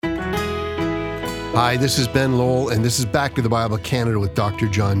Hi, this is Ben Lowell, and this is Back to the Bible Canada with Dr.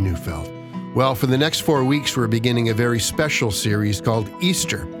 John Neufeld. Well, for the next 4 weeks, we're beginning a very special series called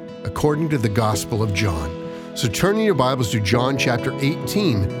Easter, according to the Gospel of John. So turn in your Bibles to John chapter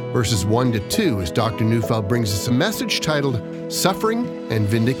 18, verses 1 to 2, as Dr. Neufeld brings us a message titled Suffering and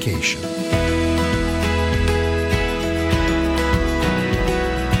Vindication.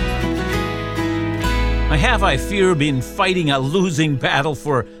 I have, I fear, been fighting a losing battle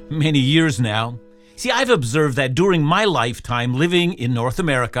for many years now. See, I've observed that during my lifetime living in North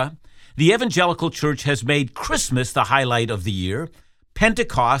America, the evangelical church has made Christmas the highlight of the year.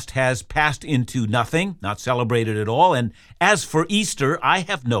 Pentecost has passed into nothing, not celebrated at all. And as for Easter, I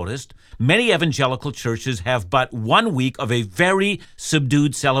have noticed many evangelical churches have but 1 week of a very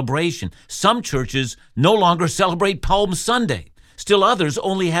subdued celebration. Some churches no longer celebrate Palm Sunday. Still others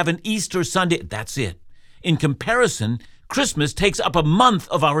only have an Easter Sunday. That's it. In comparison, Christmas takes up a month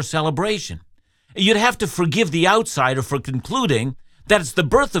of our celebration. You'd have to forgive the outsider for concluding that it's the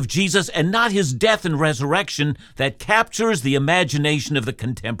birth of Jesus and not his death and resurrection that captures the imagination of the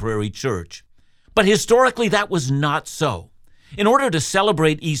contemporary church. But historically, that was not so. In order to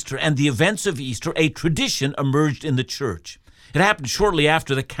celebrate Easter and the events of Easter, a tradition emerged in the church. It happened shortly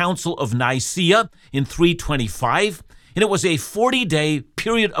after the Council of Nicaea in 325, and it was a 40-day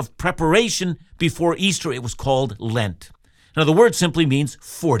period of preparation before Easter. It was called Lent. Now, the word simply means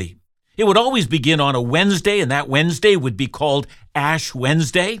 40. It would always begin on a Wednesday, and that Wednesday would be called Ash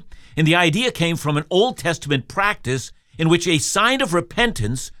Wednesday. And the idea came from an Old Testament practice in which a sign of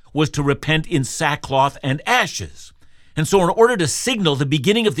repentance was to repent in sackcloth and ashes. And so in order to signal the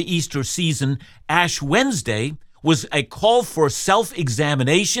beginning of the Easter season, Ash Wednesday was a call for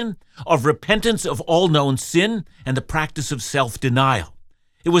self-examination, of repentance of all known sin, and the practice of self-denial.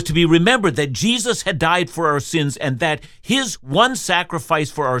 It was to be remembered that Jesus had died for our sins and that his one sacrifice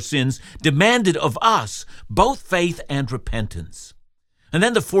for our sins demanded of us both faith and repentance. And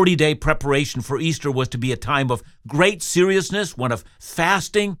then the 40-day preparation for Easter was to be a time of great seriousness, one of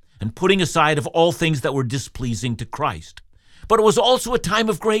fasting and putting aside of all things that were displeasing to Christ. But it was also a time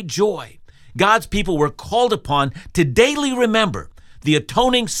of great joy. God's people were called upon to daily remember the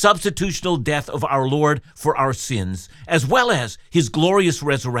atoning substitutional death of our Lord for our sins, as well as his glorious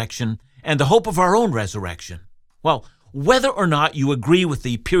resurrection and the hope of our own resurrection. Well, whether or not you agree with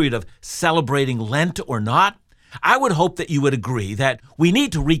the period of celebrating Lent or not, I would hope that you would agree that we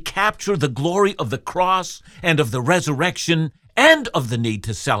need to recapture the glory of the cross and of the resurrection and of the need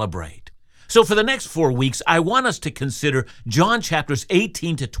to celebrate. So for the next 4 weeks, I want us to consider John chapters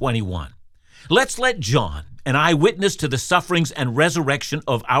 18 to 21. Let's let John, an eyewitness to the sufferings and resurrection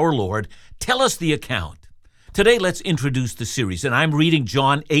of our Lord, tell us the account. Today, let's introduce the series, and I'm reading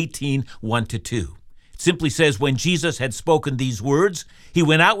John 18, 1 to 2. It simply says, when Jesus had spoken these words, he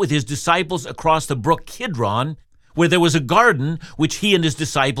went out with his disciples across the brook Kidron, where there was a garden which he and his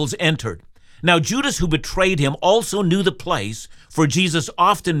disciples entered. Now Judas, who betrayed him, also knew the place, for Jesus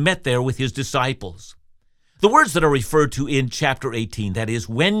often met there with his disciples. The words that are referred to in chapter 18, that is,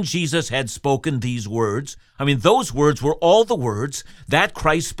 when Jesus had spoken these words, those words were all the words that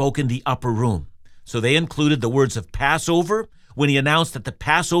Christ spoke in the upper room. So they included the words of Passover, when he announced that the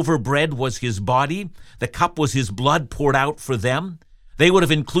Passover bread was his body, the cup was his blood poured out for them. They would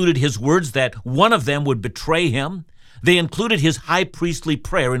have included his words that one of them would betray him. They included his high priestly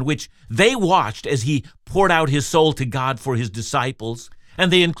prayer in which they watched as he poured out his soul to God for his disciples. And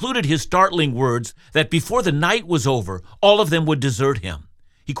they included his startling words that before the night was over, all of them would desert him.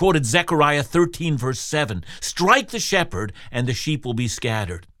 He quoted Zechariah 13, verse 7, strike the shepherd and the sheep will be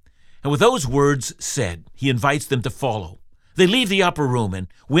scattered. And with those words said, he invites them to follow. They leave the upper room and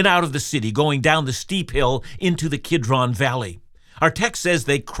went out of the city, going down the steep hill into the Kidron Valley. Our text says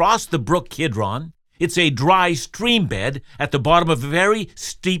they crossed the brook Kidron. It's a dry stream bed at the bottom of a very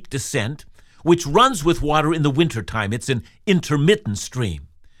steep descent, which runs with water in the wintertime. It's an intermittent stream.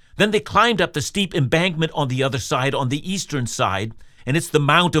 Then they climbed up the steep embankment on the other side, on the eastern side, and it's the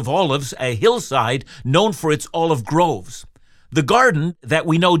Mount of Olives, a hillside known for its olive groves. The garden that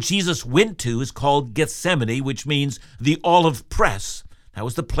we know Jesus went to is called Gethsemane, which means the olive press. That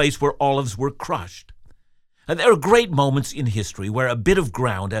was the place where olives were crushed. And there are great moments in history where a bit of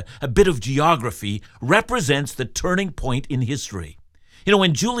ground, a bit of geography, represents the turning point in history.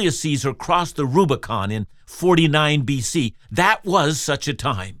 When Julius Caesar crossed the Rubicon in 49 BC, that was such a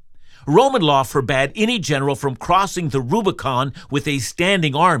time. Roman law forbade any general from crossing the Rubicon with a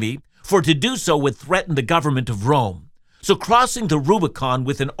standing army, for to do so would threaten the government of Rome. So crossing the Rubicon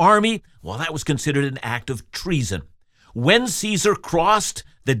with an army, that was considered an act of treason. When Caesar crossed,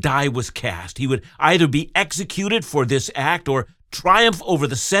 the die was cast. He would either be executed for this act or triumph over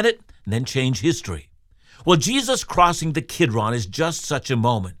the Senate, and then change history. Well, Jesus crossing the Kidron is just such a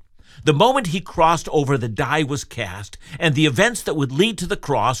moment. The moment he crossed over, the die was cast, and the events that would lead to the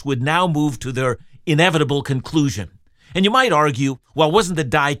cross would now move to their inevitable conclusion. And you might argue, well, wasn't the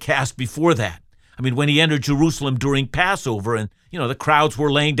die cast before that? I mean, when he entered Jerusalem during Passover and, the crowds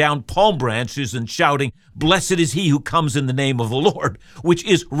were laying down palm branches and shouting, "Blessed is he who comes in the name of the Lord," which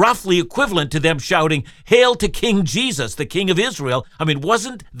is roughly equivalent to them shouting, "Hail to King Jesus, the King of Israel." I mean,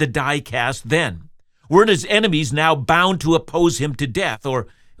 wasn't the die cast then? Weren't his enemies now bound to oppose him to death? Or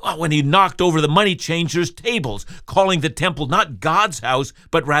when he knocked over the money changers' tables, calling the temple not God's house,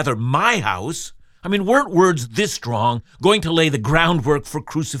 but rather my house? I mean, weren't words this strong going to lay the groundwork for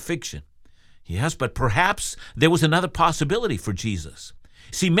crucifixion? Yes, but perhaps there was another possibility for Jesus.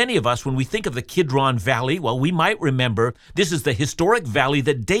 See, many of us, when we think of the Kidron Valley, well, we might remember this is the historic valley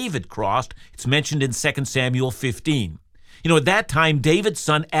that David crossed. It's mentioned in 2 Samuel 15. At that time, David's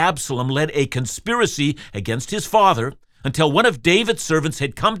son Absalom led a conspiracy against his father until one of David's servants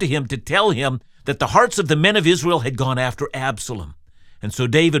had come to him to tell him that the hearts of the men of Israel had gone after Absalom. And so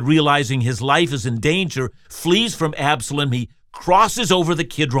David, realizing his life is in danger, flees from Absalom. He crosses over the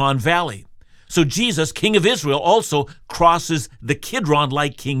Kidron Valley. So Jesus, King of Israel, also crosses the Kidron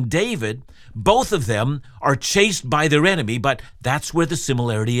like King David. Both of them are chased by their enemy, but that's where the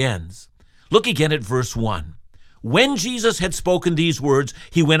similarity ends. Look again at verse 1. When Jesus had spoken these words,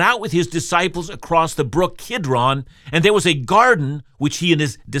 he went out with his disciples across the brook Kidron, and there was a garden which he and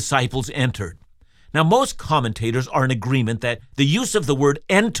his disciples entered. Now, most commentators are in agreement that the use of the word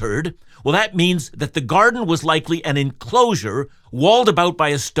entered, well, that means that the garden was likely an enclosure walled about by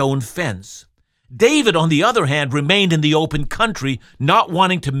a stone fence. David, on the other hand, remained in the open country, not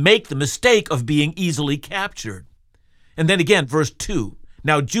wanting to make the mistake of being easily captured. And then again, verse 2,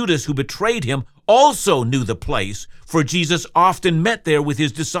 now Judas, who betrayed him, also knew the place, for Jesus often met there with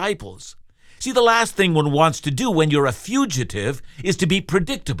his disciples. See, the last thing one wants to do when you're a fugitive is to be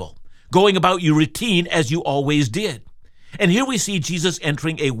predictable, going about your routine as you always did. And here we see Jesus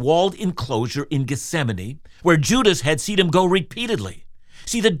entering a walled enclosure in Gethsemane, where Judas had seen him go repeatedly.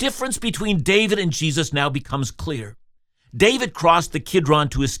 See, the difference between David and Jesus now becomes clear. David crossed the Kidron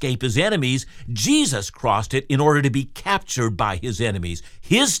to escape his enemies. Jesus crossed it in order to be captured by his enemies.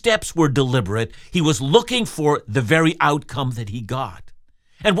 His steps were deliberate. He was looking for the very outcome that he got.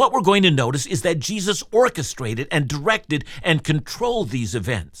 And what we're going to notice is that Jesus orchestrated and directed and controlled these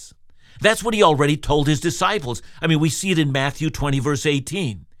events. That's what he already told his disciples. I mean, we see it in Matthew 20, verse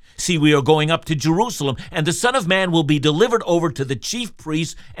 18. See, we are going up to Jerusalem, and the Son of Man will be delivered over to the chief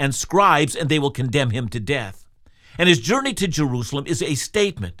priests and scribes, and they will condemn him to death. And his journey to Jerusalem is a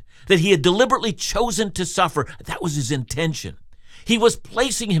statement that he had deliberately chosen to suffer. That was his intention. He was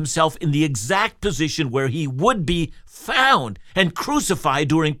placing himself in the exact position where he would be found and crucified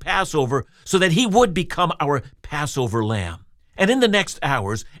during Passover so that he would become our Passover lamb. And in the next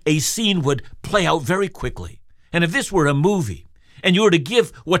hours, a scene would play out very quickly. And if this were a movie, and you were to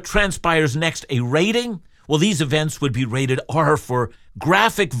give what transpires next a rating, well, these events would be rated R for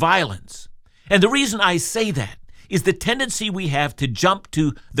graphic violence. And the reason I say that is the tendency we have to jump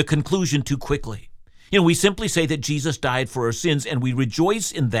to the conclusion too quickly. We simply say that Jesus died for our sins, and we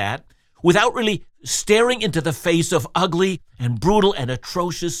rejoice in that without really staring into the face of ugly and brutal and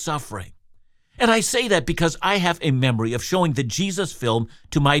atrocious suffering. And I say that because I have a memory of showing the Jesus film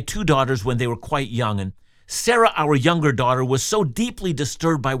to my two daughters when they were quite young, and Sarah, our younger daughter, was so deeply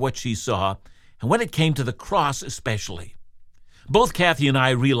disturbed by what she saw, and when it came to the cross especially. Both Kathy and I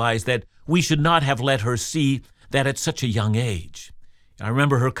realized that we should not have let her see that at such a young age. I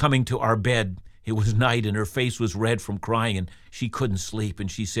remember her coming to our bed. It was night, and her face was red from crying, and she couldn't sleep,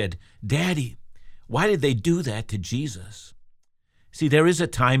 and she said, "Daddy, why did they do that to Jesus?" See, there is a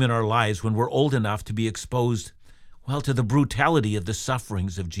time in our lives when we're old enough to be exposed, to the brutality of the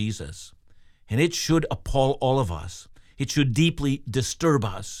sufferings of Jesus. And it should appall all of us. It should deeply disturb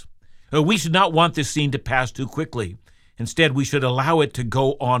us. We should not want this scene to pass too quickly. Instead, we should allow it to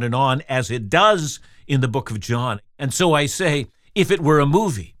go on and on, as it does in the book of John. And so I say, if it were a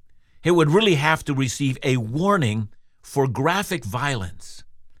movie, it would really have to receive a warning for graphic violence.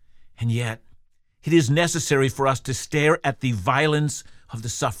 And yet, it is necessary for us to stare at the violence of the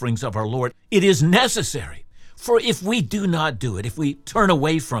sufferings of our Lord. It is necessary, for if we do not do it, if we turn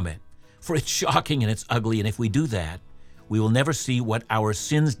away from it, for it's shocking and it's ugly, and if we do that, we will never see what our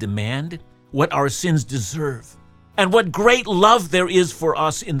sins demand, what our sins deserve, and what great love there is for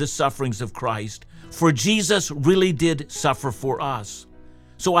us in the sufferings of Christ. For Jesus really did suffer for us.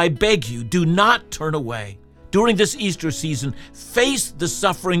 So I beg you, do not turn away. During this Easter season, face the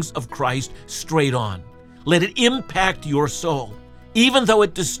sufferings of Christ straight on. Let it impact your soul. even though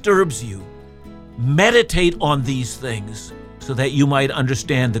it disturbs you, meditate on these things so that you might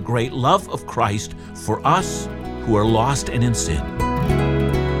understand the great love of Christ for us who are lost and in sin.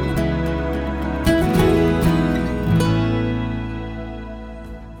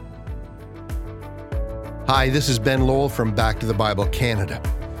 Hi, this is Ben Lowell from Back to the Bible Canada.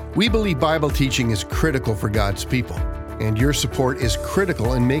 We believe Bible teaching is critical for God's people, and your support is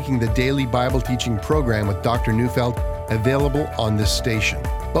critical in making the daily Bible teaching program with Dr. Neufeld available on this station.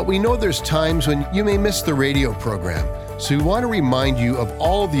 But we know there's times when you may miss the radio program, so we want to remind you of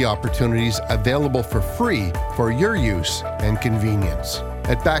all of the opportunities available for free for your use and convenience.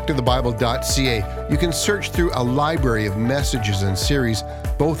 At backtothebible.ca, you can search through a library of messages and series,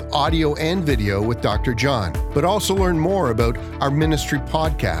 both audio and video with Dr. John, but also learn more about our ministry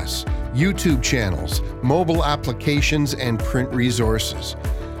podcasts, YouTube channels, mobile applications, and print resources.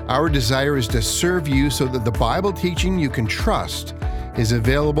 Our desire is to serve you so that the Bible teaching you can trust is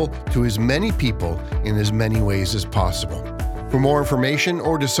available to as many people in as many ways as possible. For more information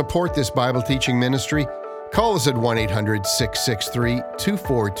or to support this Bible teaching ministry, call us at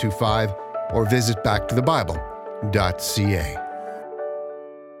 1-800-663-2425 or visit backtothebible.ca.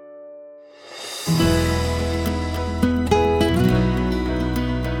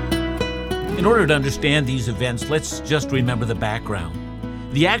 In order to understand these events, let's just remember the background.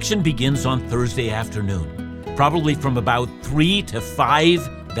 The action begins on Thursday afternoon. Probably from about 3 to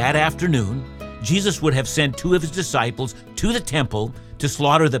 5 that afternoon, Jesus would have sent 2 of his disciples to the temple to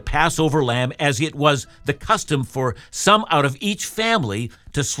slaughter the Passover lamb, as it was the custom for some out of each family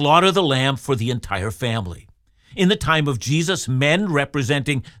to slaughter the lamb for the entire family. In the time of Jesus, men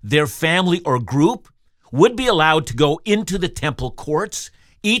representing their family or group would be allowed to go into the temple courts.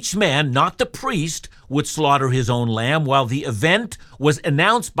 Each man, not the priest, would slaughter his own lamb, while the event was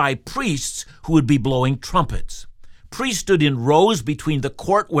announced by priests who would be blowing trumpets. Priests stood in rows between the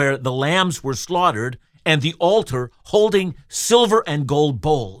court where the lambs were slaughtered and the altar, holding silver and gold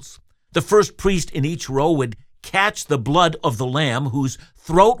bowls. The first priest in each row would catch the blood of the lamb whose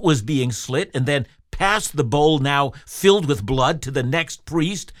throat was being slit and then pass the bowl now filled with blood to the next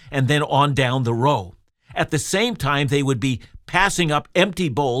priest and then on down the row. At the same time, they would be passing up empty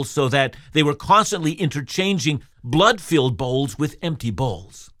bowls so that they were constantly interchanging blood-filled bowls with empty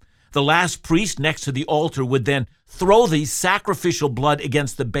bowls. The last priest next to the altar would then throw the sacrificial blood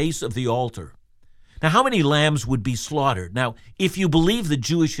against the base of the altar. Now, how many lambs would be slaughtered? Now, if you believe the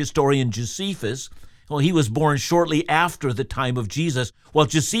Jewish historian Josephus, well, he was born shortly after the time of Jesus. Well,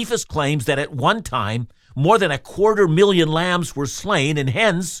 Josephus claims that at one time, more than 250,000 lambs were slain, and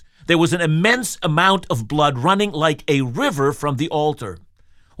hence there was an immense amount of blood running like a river from the altar.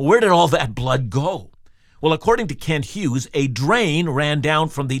 Where did all that blood go? Well, according to Kent Hughes, a drain ran down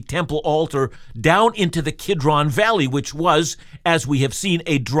from the temple altar down into the Kidron Valley, which was, as we have seen,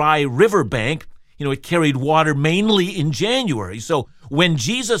 a dry riverbank. It carried water mainly in January. So when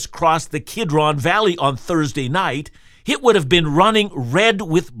Jesus crossed the Kidron Valley on Thursday night, it would have been running red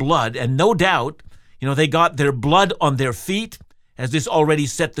with blood. And no doubt, they got their blood on their feet, as this already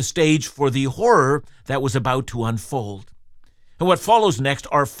set the stage for the horror that was about to unfold. And what follows next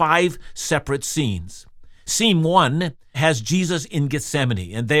are 5 separate scenes. Scene 1 has Jesus in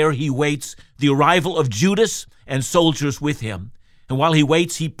Gethsemane, and there he waits the arrival of Judas and soldiers with him. And while he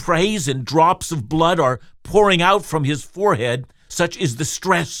waits, he prays, and drops of blood are pouring out from his forehead. Such is the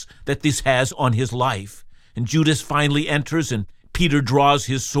stress that this has on his life. And Judas finally enters, and Peter draws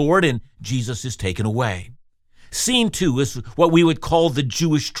his sword, and Jesus is taken away. Scene 2 is what we would call the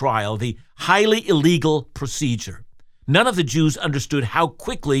Jewish trial, the highly illegal procedure. None of the Jews understood how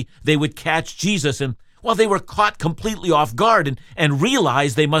quickly they would catch Jesus, and they were caught completely off guard and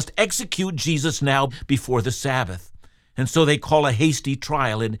realized they must execute Jesus now before the Sabbath. And so they call a hasty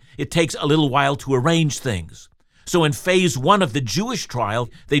trial, and it takes a little while to arrange things. So in phase 1 of the Jewish trial,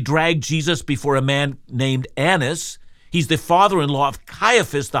 they drag Jesus before a man named Annas. He's the father-in-law of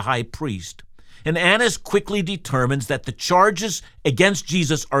Caiaphas, the high priest. And Annas quickly determines that the charges against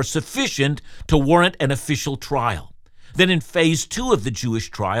Jesus are sufficient to warrant an official trial. Then in phase 2 of the Jewish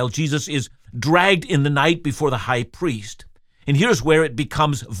trial, Jesus is dragged in the night before the high priest. And here's where it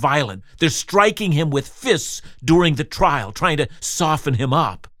becomes violent. They're striking him with fists during the trial, trying to soften him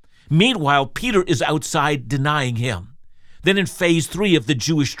up. Meanwhile, Peter is outside denying him. Then in phase 3 of the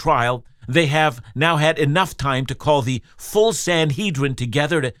Jewish trial, they have now had enough time to call the full Sanhedrin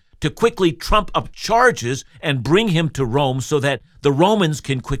together to quickly trump up charges and bring him to Rome so that the Romans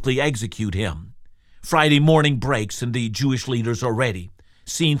can quickly execute him. Friday morning breaks and the Jewish leaders are ready.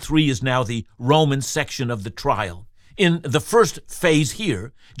 Scene 3 is now the Roman section of the trial. In the first phase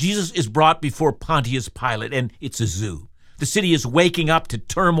here, Jesus is brought before Pontius Pilate, and it's a zoo. The city is waking up to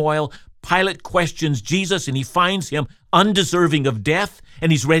turmoil. Pilate questions Jesus, and he finds him undeserving of death,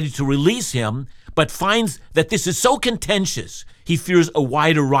 and he's ready to release him, but finds that this is so contentious, he fears a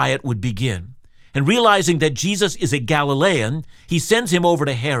wider riot would begin. And realizing that Jesus is a Galilean, he sends him over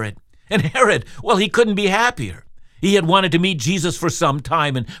to Herod. And Herod, well, he couldn't be happier. He had wanted to meet Jesus for some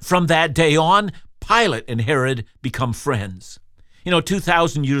time, and from that day on, Pilate and Herod become friends.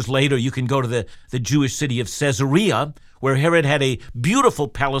 2,000 years later, you can go to the Jewish city of Caesarea, where Herod had a beautiful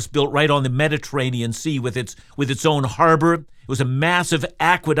palace built right on the Mediterranean Sea with its own harbor. It was a massive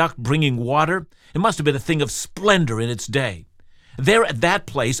aqueduct bringing water. It must have been a thing of splendor in its day. There at that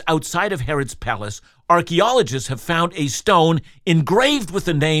place, outside of Herod's palace, archaeologists have found a stone engraved with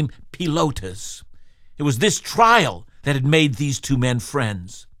the name Pilotus. It was this trial that had made these two men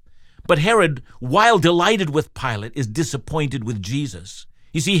friends. But Herod, while delighted with Pilate, is disappointed with Jesus.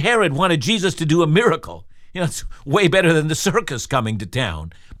 You see, Herod wanted Jesus to do a miracle. It's way better than the circus coming to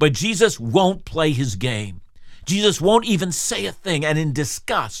town. But Jesus won't play his game. Jesus won't even say a thing, and in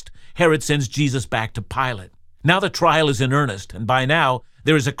disgust, Herod sends Jesus back to Pilate. Now the trial is in earnest, and by now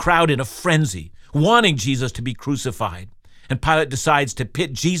there is a crowd in a frenzy, wanting Jesus to be crucified. And Pilate decides to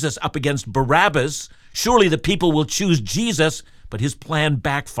pit Jesus up against Barabbas. Surely the people will choose Jesus, but his plan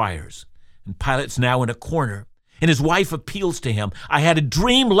backfires. And Pilate's now in a corner. And his wife appeals to him. "I had a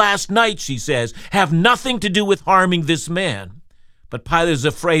dream last night," she says, "have nothing to do with harming this man." But Pilate is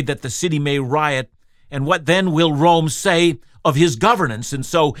afraid that the city may riot, and what then will Rome say of his governance? And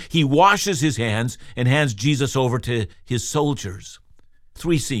so he washes his hands and hands Jesus over to his soldiers.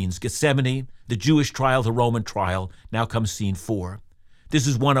 3 scenes: Gethsemane, the Jewish trial, the Roman trial. Now comes scene 4. This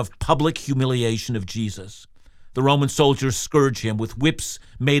is one of public humiliation of Jesus. The Roman soldiers scourge him with whips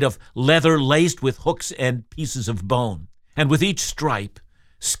made of leather laced with hooks and pieces of bone. And with each stripe,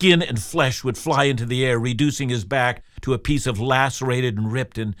 skin and flesh would fly into the air, reducing his back to a piece of lacerated and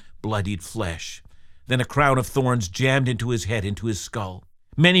ripped and bloodied flesh. Then a crown of thorns jammed into his head, into his skull.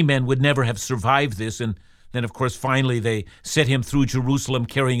 Many men would never have survived this, and then, of course, finally they set him through Jerusalem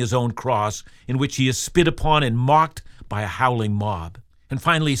carrying his own cross, in which he is spit upon and mocked by a howling mob. And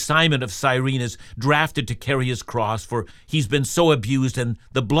finally, Simon of Cyrene is drafted to carry his cross, for he's been so abused and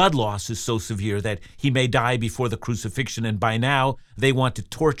the blood loss is so severe that he may die before the crucifixion, and by now they want to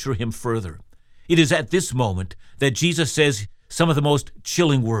torture him further. It is at this moment that Jesus says some of the most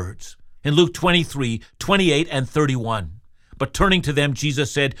chilling words. In Luke 23, 28 and 31, "But turning to them, Jesus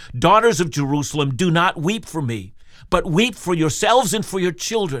said, 'Daughters of Jerusalem, do not weep for me, but weep for yourselves and for your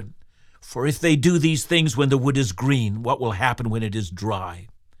children. For if they do these things when the wood is green, what will happen when it is dry?'"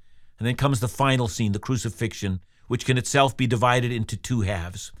 And then comes the final scene, the crucifixion, which can itself be divided into 2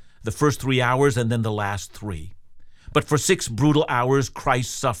 halves, the first 3 hours and then the last 3. But for 6 brutal hours,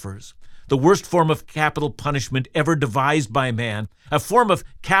 Christ suffers. The worst form of capital punishment ever devised by man, a form of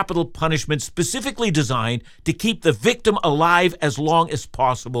capital punishment specifically designed to keep the victim alive as long as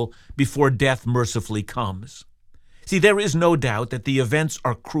possible before death mercifully comes. See, there is no doubt that the events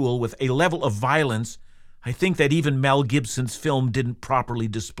are cruel with a level of violence I think that even Mel Gibson's film didn't properly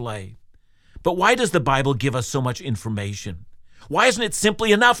display. But why does the Bible give us so much information? Why isn't it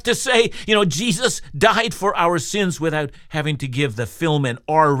simply enough to say, Jesus died for our sins without having to give the film an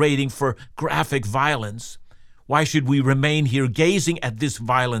R rating for graphic violence? Why should we remain here gazing at this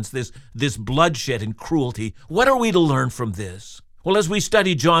violence, this bloodshed and cruelty? What are we to learn from this? Well, as we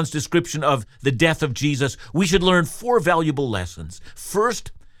study John's description of the death of Jesus, we should learn 4 valuable lessons.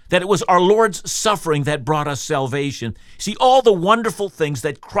 First, that it was our Lord's suffering that brought us salvation. See, all the wonderful things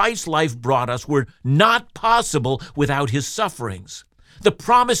that Christ's life brought us were not possible without his sufferings. The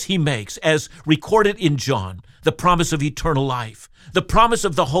promise he makes, as recorded in John, the promise of eternal life, the promise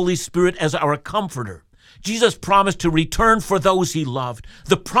of the Holy Spirit as our comforter. Jesus promised to return for those he loved,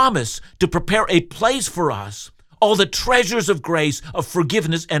 the promise to prepare a place for us. All the treasures of grace, of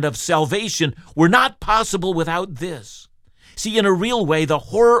forgiveness, and of salvation were not possible without this. See, in a real way, the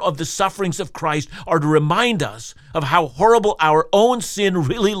horror of the sufferings of Christ are to remind us of how horrible our own sin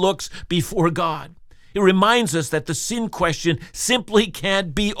really looks before God. It reminds us that the sin question simply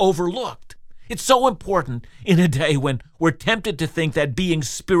can't be overlooked. It's so important in a day when we're tempted to think that being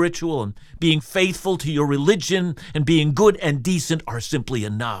spiritual and being faithful to your religion and being good and decent are simply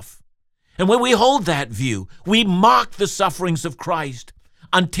enough. And when we hold that view, we mock the sufferings of Christ.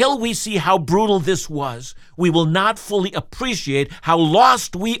 Until we see how brutal this was, we will not fully appreciate how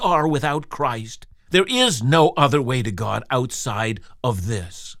lost we are without Christ. There is no other way to God outside of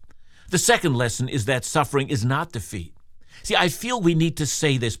this. The second lesson is that suffering is not defeat. See, I feel we need to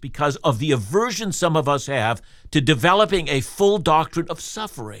say this because of the aversion some of us have to developing a full doctrine of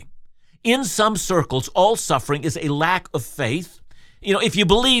suffering. in some circles, all suffering is a lack of faith. If you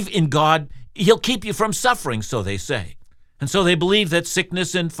believe in God, He'll keep you from suffering, so they say. And so they believe that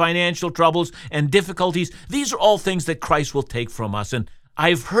sickness and financial troubles and difficulties, these are all things that Christ will take from us. And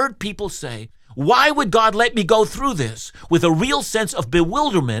I've heard people say, why would God let me go through this? With a real sense of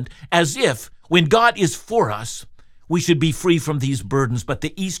bewilderment, as if when God is for us, we should be free from these burdens. But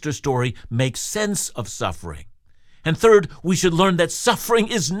the Easter story makes sense of suffering. And third, we should learn that suffering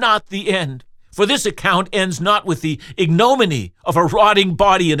is not the end. For this account ends not with the ignominy of a rotting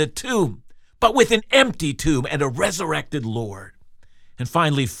body in a tomb, but with an empty tomb and a resurrected Lord. And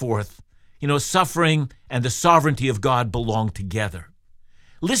finally, fourth, suffering and the sovereignty of God belong together.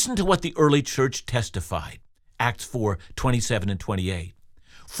 Listen to what the early church testified, Acts 4:27 and 28.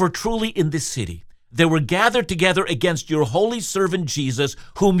 For truly in this city they were gathered together against your holy servant Jesus,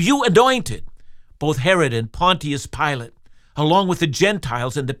 whom you anointed, both Herod and Pontius Pilate, along with the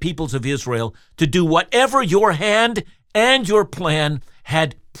Gentiles and the peoples of Israel, to do whatever your hand and your plan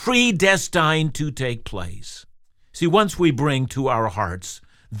had predestined to take place. See, once we bring to our hearts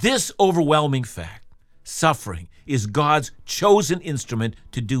this overwhelming fact, suffering is God's chosen instrument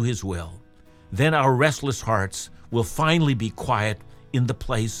to do His will, then our restless hearts will finally be quiet in the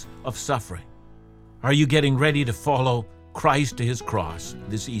place of suffering. Are you getting ready to follow Christ to His cross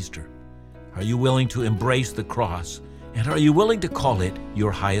this Easter? Are you willing to embrace the cross? And are you willing to call it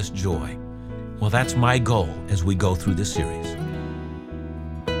your highest joy? Well, that's my goal as we go through this series.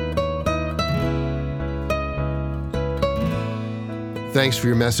 Thanks for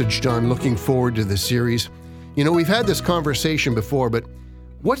your message, John. Looking forward to the series. We've had this conversation before, but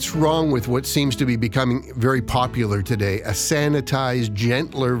what's wrong with what seems to be becoming very popular today, a sanitized,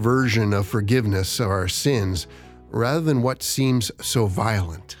 gentler version of forgiveness of our sins, rather than what seems so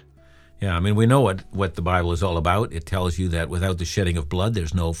violent? Yeah, we know what the Bible is all about. It tells you that without the shedding of blood,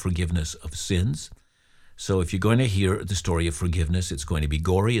 there's no forgiveness of sins. So if you're going to hear the story of forgiveness, it's going to be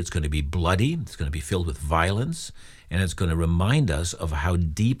gory, it's going to be bloody, it's going to be filled with violence, and it's going to remind us of how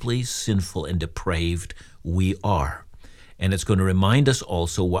deeply sinful and depraved we are. And it's going to remind us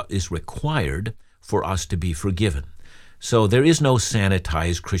also what is required for us to be forgiven. So there is no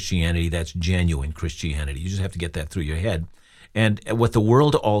sanitized Christianity that's genuine Christianity. You just have to get that through your head. And what the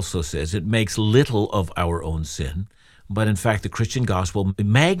world also says, it makes little of our own sin, but in fact the Christian gospel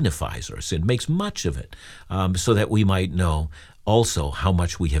magnifies our sin, makes much of it, so that we might know also how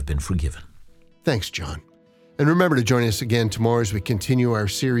much we have been forgiven. Thanks, John. And remember to join us again tomorrow as we continue our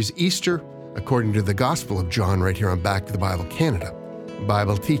series, Easter, according to the Gospel of John, right here on Back to the Bible Canada.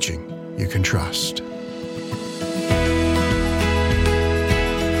 Bible teaching you can trust.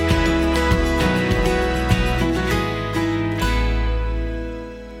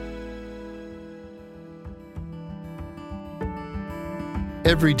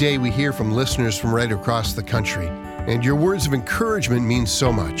 Every day we hear from listeners from right across the country, and your words of encouragement mean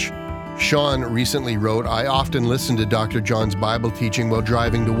so much. Sean recently wrote, I often listen to Dr. John's Bible teaching while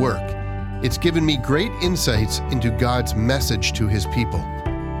driving to work. It's given me great insights into God's message to His people.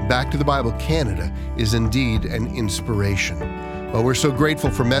 Back to the Bible Canada is indeed an inspiration. Well, we're so grateful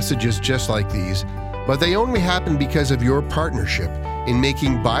for messages just like these, but they only happen because of your partnership in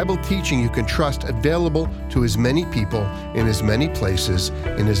making Bible teaching you can trust available to as many people in as many places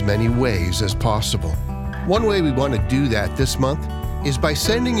in as many ways as possible. One way we want to do that this month is by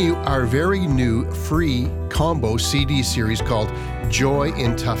sending you our very new free combo CD series called Joy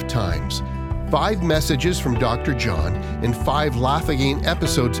in Tough Times. 5 messages from Dr. John and 5 Laugh Again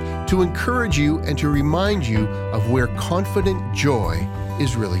episodes to encourage you and to remind you of where confident joy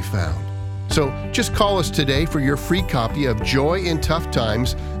is really found. So just call us today for your free copy of Joy in Tough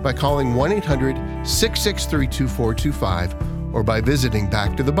Times by calling 1-800-663-2425 or by visiting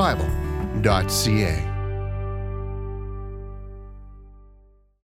backtothebible.ca.